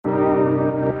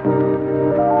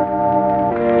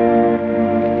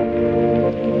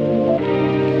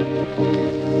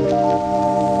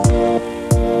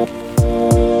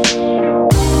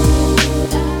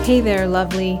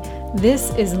lovely.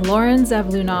 This is Lauren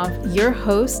Zavlunov, your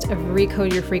host of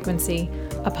Recode Your Frequency,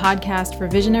 a podcast for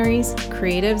visionaries,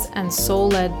 creatives, and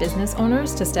soul-led business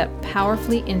owners to step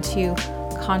powerfully into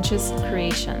conscious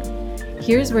creation.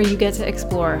 Here's where you get to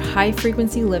explore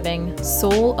high-frequency living,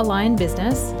 soul-aligned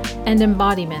business, and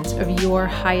embodiment of your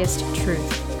highest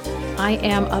truth. I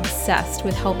am obsessed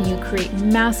with helping you create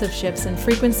massive shifts in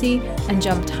frequency and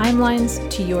jump timelines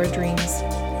to your dreams.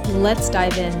 Let's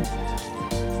dive in.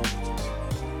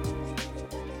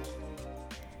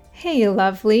 Hey,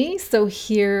 lovely. So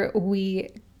here we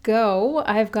go.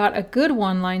 I've got a good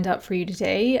one lined up for you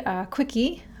today, a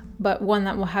quickie, but one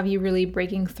that will have you really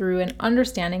breaking through and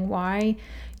understanding why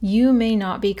you may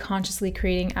not be consciously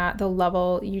creating at the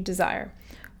level you desire.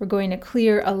 We're going to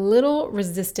clear a little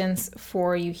resistance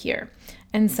for you here.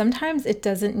 And sometimes it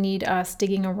doesn't need us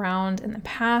digging around in the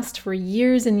past for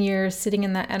years and years, sitting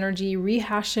in that energy,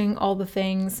 rehashing all the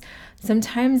things.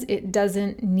 Sometimes it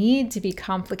doesn't need to be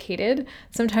complicated.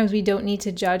 Sometimes we don't need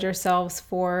to judge ourselves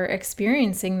for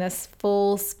experiencing this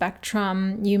full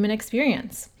spectrum human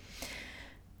experience.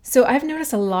 So I've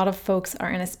noticed a lot of folks are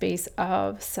in a space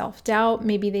of self-doubt.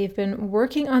 Maybe they've been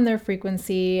working on their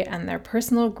frequency and their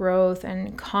personal growth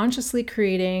and consciously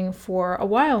creating for a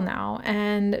while now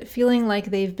and feeling like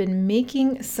they've been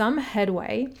making some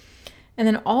headway. And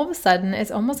then all of a sudden,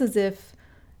 it's almost as if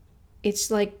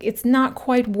it's not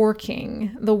quite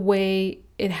working the way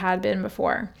it had been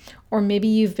before. Or maybe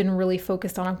you've been really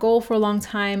focused on a goal for a long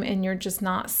time and you're just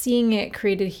not seeing it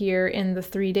created here in the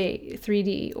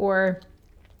 3D, or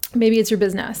maybe it's your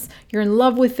business. You're in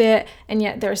love with it, and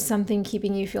yet there's something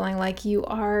keeping you feeling like you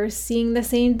are seeing the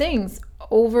same things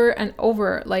over and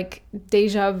over, like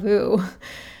deja vu.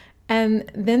 And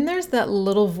then there's that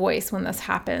little voice when this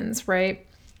happens, right?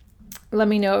 Let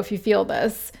me know if you feel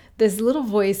this. This little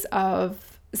voice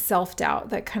of self-doubt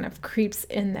that kind of creeps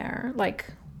in there. Like,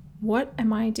 what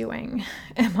am I doing?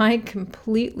 Am I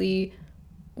completely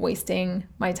wasting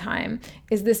my time?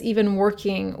 Is this even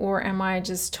working, or am I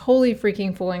just totally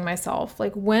freaking fooling myself?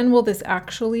 Like, when will this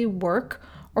actually work,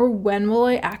 or when will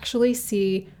I actually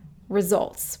see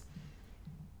results?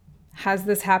 Has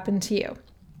this happened to you?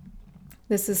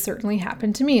 This has certainly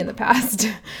happened to me in the past.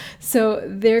 So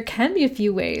there can be a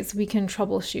few ways we can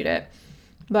troubleshoot it.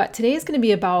 But today is going to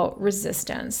be about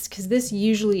resistance, because this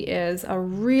usually is a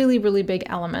really, really big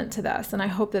element to this. And I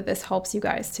hope that this helps you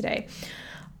guys today.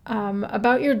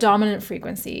 About your dominant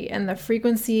frequency and the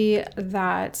frequency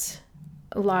that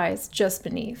lies just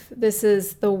beneath. This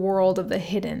is the world of the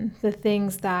hidden, the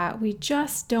things that we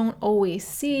just don't always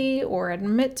see or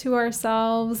admit to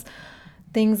ourselves,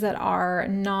 things that are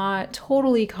not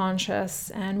totally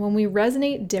conscious. And when we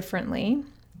resonate differently,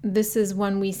 this is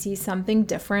when we see something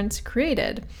different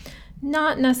created,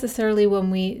 not necessarily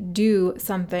when we do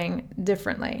something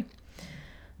differently.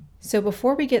 So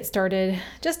before we get started,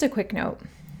 just a quick note.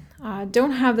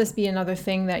 Don't have this be another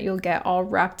thing that you'll get all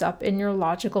wrapped up in your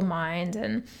logical mind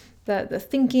and the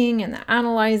thinking and the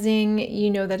analyzing.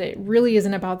 You know that it really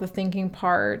isn't about the thinking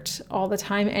part all the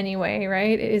time anyway,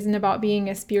 right? It isn't about being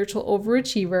a spiritual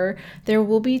overachiever. There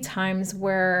will be times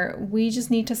where we just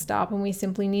need to stop and we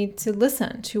simply need to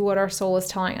listen to what our soul is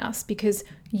telling us, because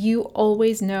you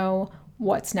always know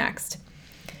what's next.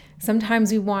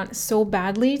 Sometimes we want so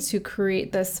badly to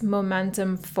create this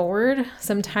momentum forward.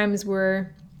 Sometimes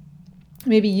we're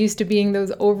maybe used to being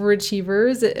those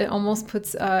overachievers. It almost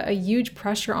puts a huge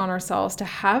pressure on ourselves to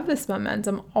have this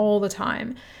momentum all the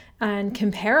time and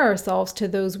compare ourselves to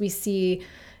those we see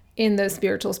in those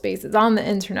spiritual spaces on the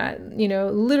internet. You know,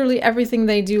 literally everything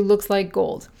they do looks like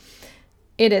gold.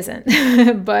 It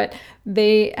isn't, but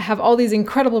they have all these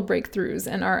incredible breakthroughs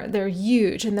and they're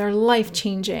huge and they're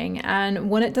life-changing.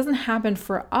 And when it doesn't happen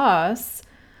for us,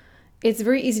 it's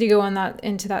very easy to go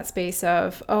into that space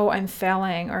of, oh, I'm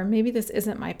failing, or maybe this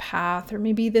isn't my path, or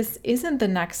maybe this isn't the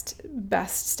next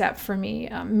best step for me.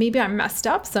 Maybe I'm messed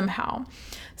up somehow.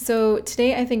 So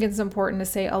today I think it's important to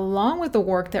say, along with the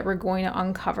work that we're going to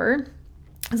uncover,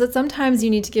 is that sometimes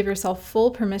you need to give yourself full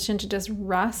permission to just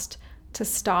rest, to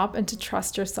stop, and to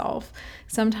trust yourself.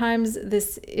 Sometimes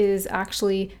this is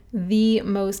actually the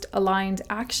most aligned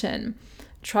action.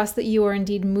 Trust that you are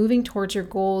indeed moving towards your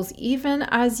goals, even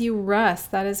as you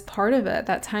rest. That is part of it.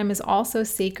 That time is also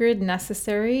sacred,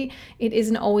 necessary. It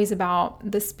isn't always about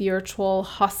the spiritual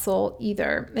hustle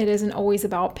either. It isn't always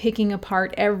about picking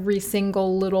apart every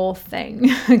single little thing.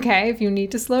 Okay, if you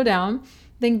need to slow down,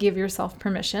 then give yourself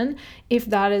permission if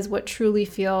that is what truly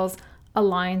feels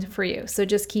aligned for you. So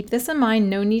just keep this in mind.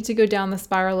 No need to go down the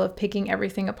spiral of picking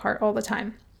everything apart all the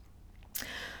time.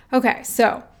 Okay,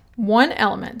 so one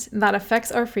element that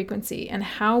affects our frequency and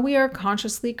how we are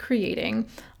consciously creating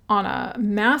on a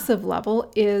massive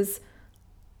level is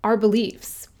our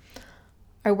beliefs.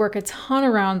 I work a ton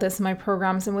around this in my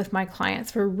programs and with my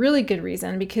clients for a really good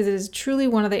reason, because it is truly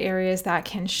one of the areas that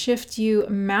can shift you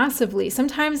massively.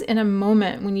 Sometimes in a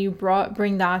moment when you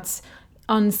bring that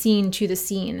unseen to the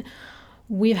scene.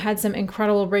 We've had some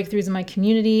incredible breakthroughs in my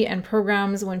community and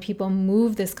programs when people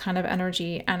move this kind of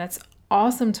energy, and it's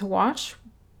awesome to watch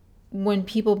when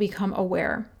people become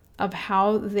aware of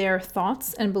how their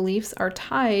thoughts and beliefs are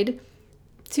tied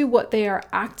to what they are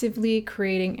actively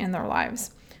creating in their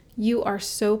lives. You are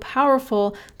so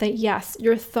powerful that yes,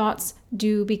 your thoughts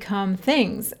do become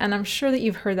things. And I'm sure that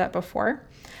you've heard that before,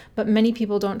 but many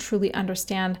people don't truly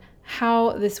understand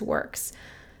how this works.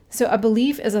 So a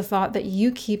belief is a thought that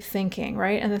you keep thinking,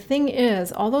 right? And the thing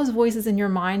is, all those voices in your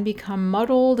mind become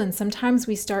muddled, and sometimes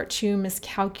we start to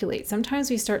miscalculate. Sometimes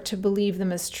we start to believe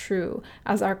them as true,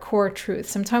 as our core truth.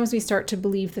 Sometimes we start to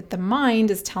believe that the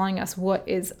mind is telling us what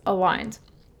is aligned.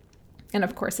 And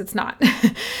of course, it's not.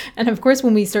 And of course,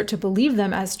 when we start to believe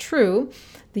them as true,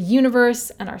 the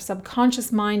universe and our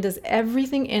subconscious mind does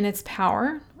everything in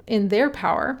their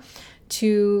power,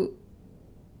 to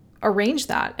arrange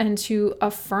that and to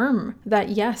affirm that,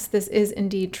 yes, this is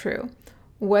indeed true,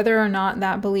 whether or not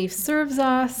that belief serves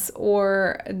us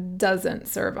or doesn't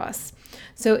serve us.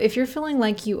 So if you're feeling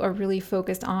like you are really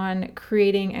focused on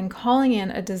creating and calling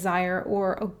in a desire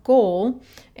or a goal,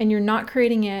 and you're not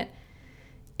creating it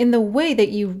in the way that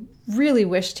you really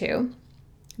wish to,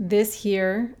 this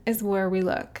here is where we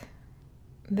look.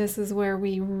 This is where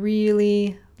we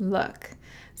really look.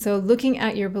 So looking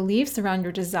at your beliefs around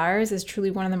your desires is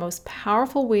truly one of the most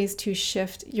powerful ways to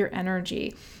shift your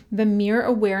energy. The mere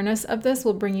awareness of this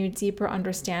will bring you deeper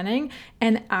understanding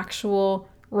and actual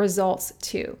results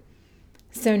too.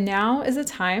 So now is a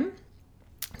time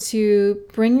to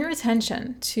bring your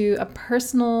attention to a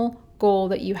personal goal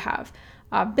that you have,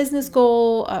 a business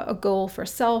goal, a goal for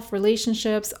self,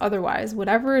 relationships, otherwise,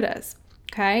 whatever it is.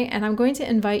 Okay. And I'm going to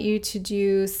invite you to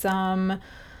do some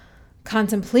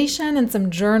contemplation and some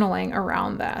journaling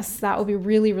around this. That will be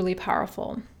really, really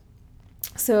powerful.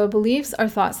 So beliefs are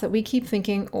thoughts that we keep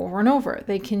thinking over and over.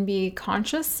 They can be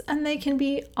conscious and they can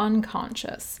be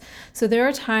unconscious. So there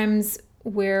are times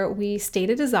where we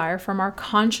state a desire from our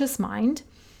conscious mind,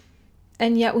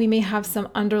 and yet we may have some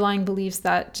underlying beliefs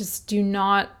that just do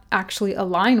not actually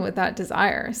align with that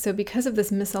desire. So because of this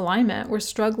misalignment, we're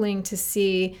struggling to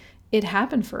see it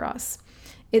happen for us.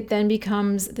 It then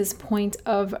becomes this point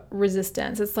of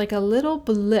resistance. It's like a little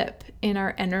blip in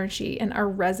our energy and our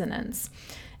resonance.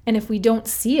 And if we don't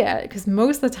see it, because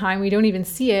most of the time we don't even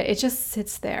see it, it just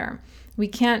sits there. We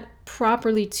can't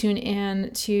properly tune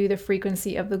in to the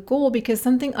frequency of the goal because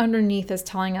something underneath is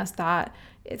telling us that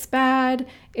it's bad,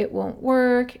 it won't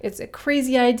work, it's a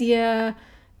crazy idea,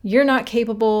 you're not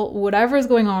capable, whatever is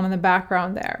going on in the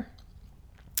background there.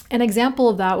 An example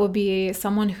of that would be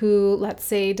someone who, let's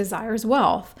say, desires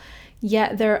wealth,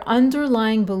 yet their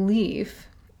underlying belief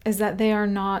is that they are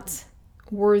not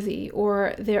worthy,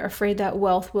 or they're afraid that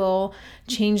wealth will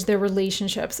change their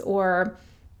relationships, or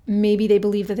maybe they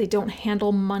believe that they don't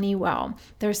handle money well.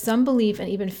 There's some belief and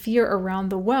even fear around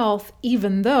the wealth,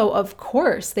 even though, of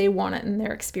course, they want it in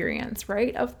their experience,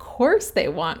 right? Of course they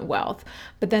want wealth,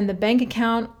 but then the bank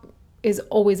account is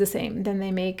always the same. Then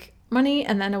they make money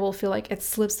and then it will feel like it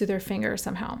slips through their fingers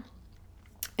somehow.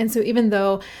 And so even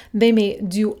though they may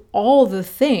do all the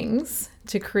things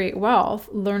to create wealth,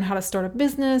 learn how to start a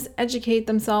business, educate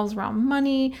themselves around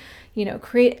money,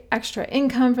 create extra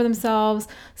income for themselves,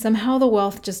 somehow the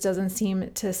wealth just doesn't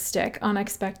seem to stick.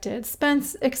 Unexpected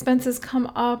expenses come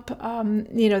up,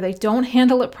 they don't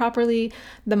handle it properly,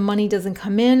 the money doesn't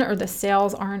come in, or the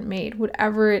sales aren't made,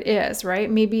 whatever it is,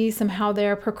 right? Maybe somehow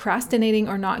they're procrastinating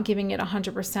or not giving it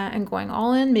 100% and going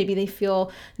all in. Maybe they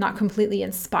feel not completely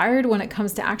inspired when it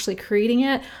comes to actually creating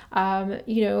it.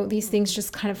 These things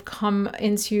just kind of come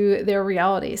into their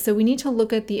reality. So we need to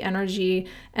look at the energy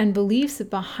and beliefs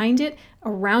behind it,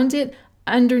 around it,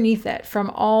 underneath it, from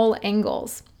all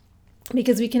angles,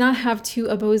 because we cannot have two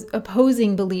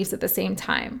opposing beliefs at the same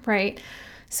time, right?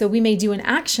 So we may do in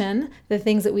action the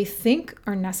things that we think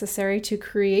are necessary to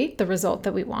create the result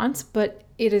that we want, but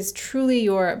it is truly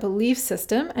your belief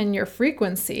system and your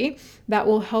frequency that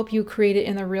will help you create it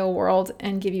in the real world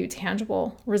and give you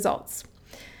tangible results.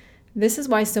 This is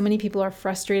why so many people are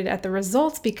frustrated at the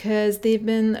results, because they've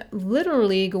been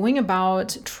literally going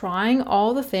about trying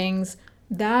all the things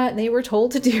that they were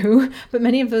told to do, but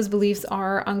many of those beliefs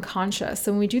are unconscious.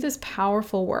 So when we do this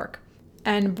powerful work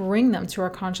and bring them to our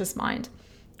conscious mind,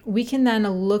 we can then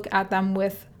look at them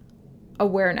with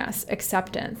awareness,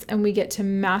 acceptance, and we get to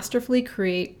masterfully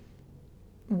create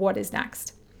what is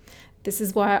next. This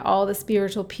is why all the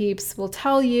spiritual peeps will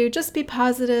tell you, just be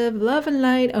positive, love and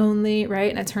light only, right?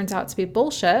 And it turns out to be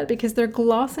bullshit because they're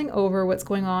glossing over what's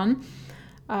going on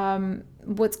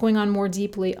more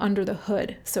deeply under the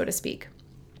hood, so to speak.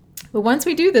 But once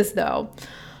we do this though,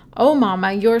 oh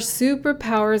mama, your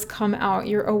superpowers come out.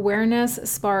 Your awareness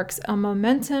sparks a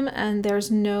momentum and there's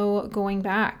no going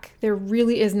back. There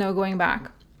really is no going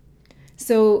back.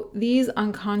 So these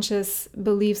unconscious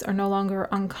beliefs are no longer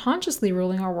unconsciously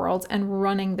ruling our world and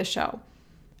running the show.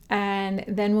 And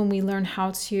then when we learn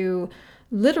how to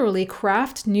literally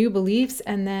craft new beliefs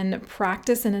and then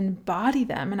practice and embody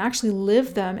them and actually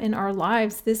live them in our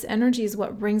lives, this energy is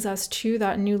what brings us to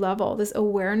that new level. This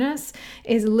awareness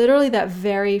is literally that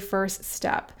very first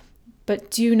step. But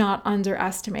do not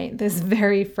underestimate this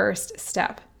very first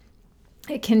step.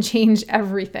 It can change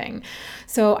everything.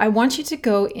 So I want you to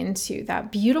go into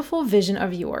that beautiful vision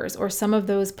of yours, or some of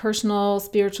those personal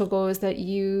spiritual goals that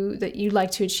you'd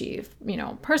like to achieve,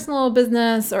 personal,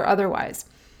 business, or otherwise.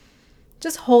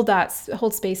 Just hold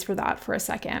space for that for a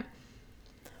second.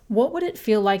 What would it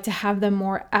feel like to have them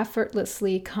more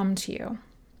effortlessly come to you?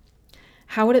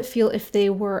 How would it feel if they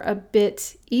were a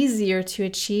bit easier to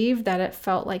achieve, that it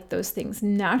felt like those things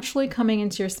naturally coming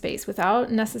into your space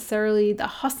without necessarily the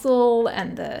hustle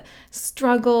and the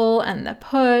struggle and the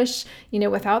push,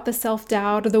 without the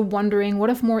self-doubt or the wondering, what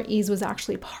if more ease was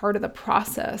actually part of the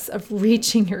process of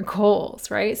reaching your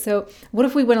goals, right? So what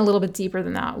if we went a little bit deeper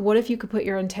than that? What if you could put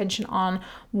your intention on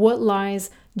what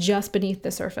lies just beneath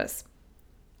the surface?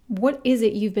 What is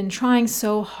it you've been trying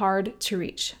so hard to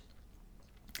reach?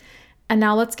 And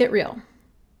now let's get real.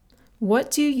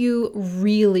 What do you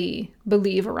really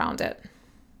believe around it?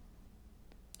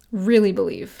 Really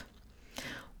believe?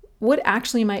 What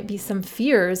actually might be some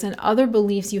fears and other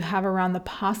beliefs you have around the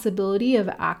possibility of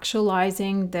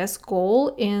actualizing this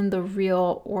goal in the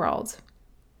real world?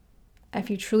 If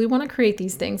you truly want to create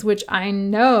these things, which I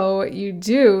know you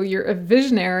do, you're a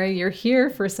visionary, you're here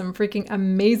for some freaking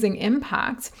amazing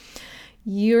impact.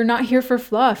 You're not here for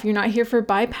fluff. You're not here for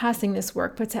bypassing this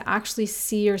work, but to actually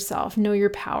see yourself, know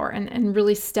your power, and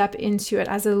really step into it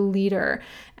as a leader.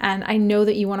 And I know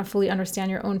that you want to fully understand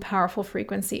your own powerful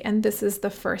frequency. And this is the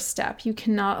first step. You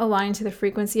cannot align to the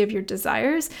frequency of your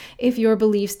desires if your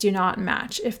beliefs do not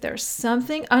match. If there's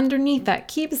something underneath that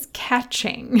keeps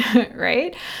catching,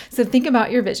 right? So think about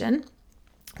your vision.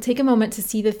 Take a moment to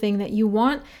see the thing that you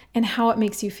want and how it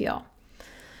makes you feel.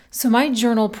 So my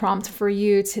journal prompt for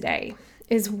you today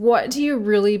is, what do you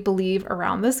really believe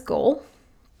around this goal?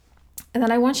 And then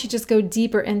I want you to just go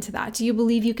deeper into that. Do you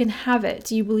believe you can have it?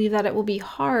 Do you believe that it will be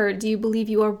hard? Do you believe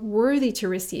you are worthy to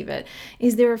receive it?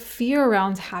 Is there a fear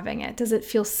around having it? Does it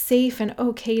feel safe and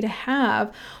okay to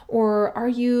have? Or are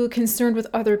you concerned with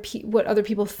what other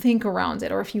people think around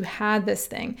it? Or if you had this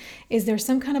thing, is there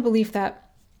some kind of belief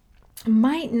that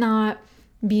might not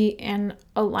be in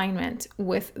alignment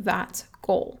with that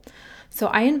goal? So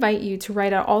I invite you to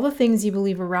write out all the things you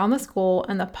believe around this goal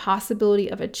and the possibility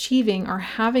of achieving or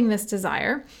having this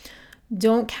desire.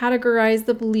 Don't categorize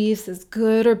the beliefs as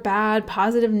good or bad,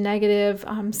 positive, negative.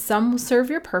 Some will serve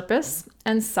your purpose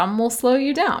and some will slow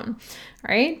you down,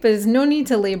 right? But there's no need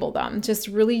to label them. Just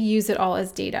really use it all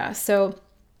as data. So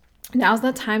now's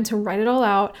the time to write it all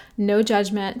out. No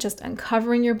judgment, just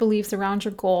uncovering your beliefs around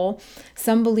your goal.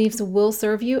 Some beliefs will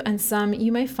serve you and some you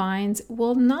may find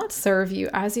will not serve you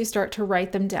as you start to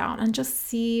write them down, and just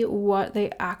see what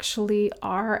they actually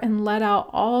are and let out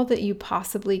all that you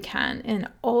possibly can in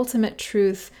ultimate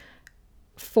truth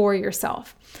for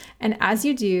yourself. And as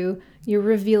you do, you're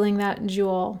revealing that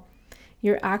jewel.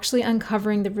 You're actually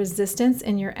uncovering the resistance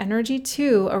in your energy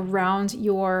too around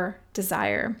your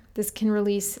desire. This can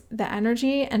release the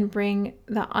energy and bring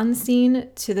the unseen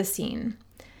to the seen.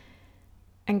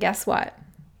 And guess what?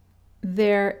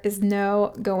 There is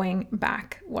no going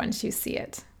back once you see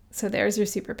it. So there's your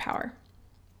superpower.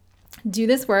 Do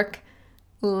this work.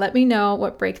 Let me know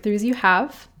what breakthroughs you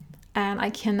have. And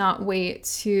I cannot wait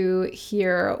to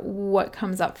hear what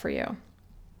comes up for you.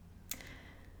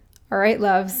 All right,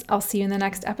 loves, I'll see you in the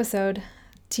next episode.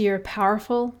 To your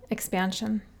powerful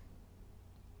expansion.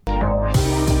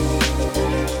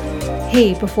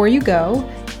 Hey, before you go,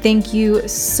 thank you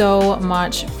so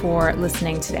much for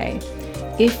listening today.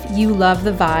 If you love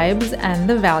the vibes and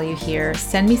the value here,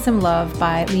 send me some love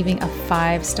by leaving a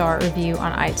 5-star review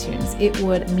on iTunes. It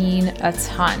would mean a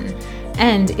ton.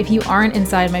 And if you aren't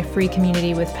inside my free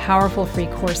community with powerful free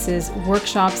courses,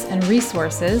 workshops, and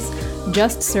resources,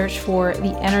 just search for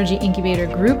the Energy Incubator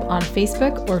group on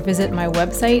Facebook or visit my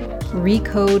website,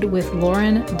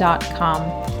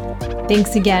 recodewithlauren.com.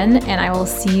 Thanks again, and I will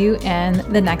see you in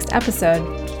the next episode.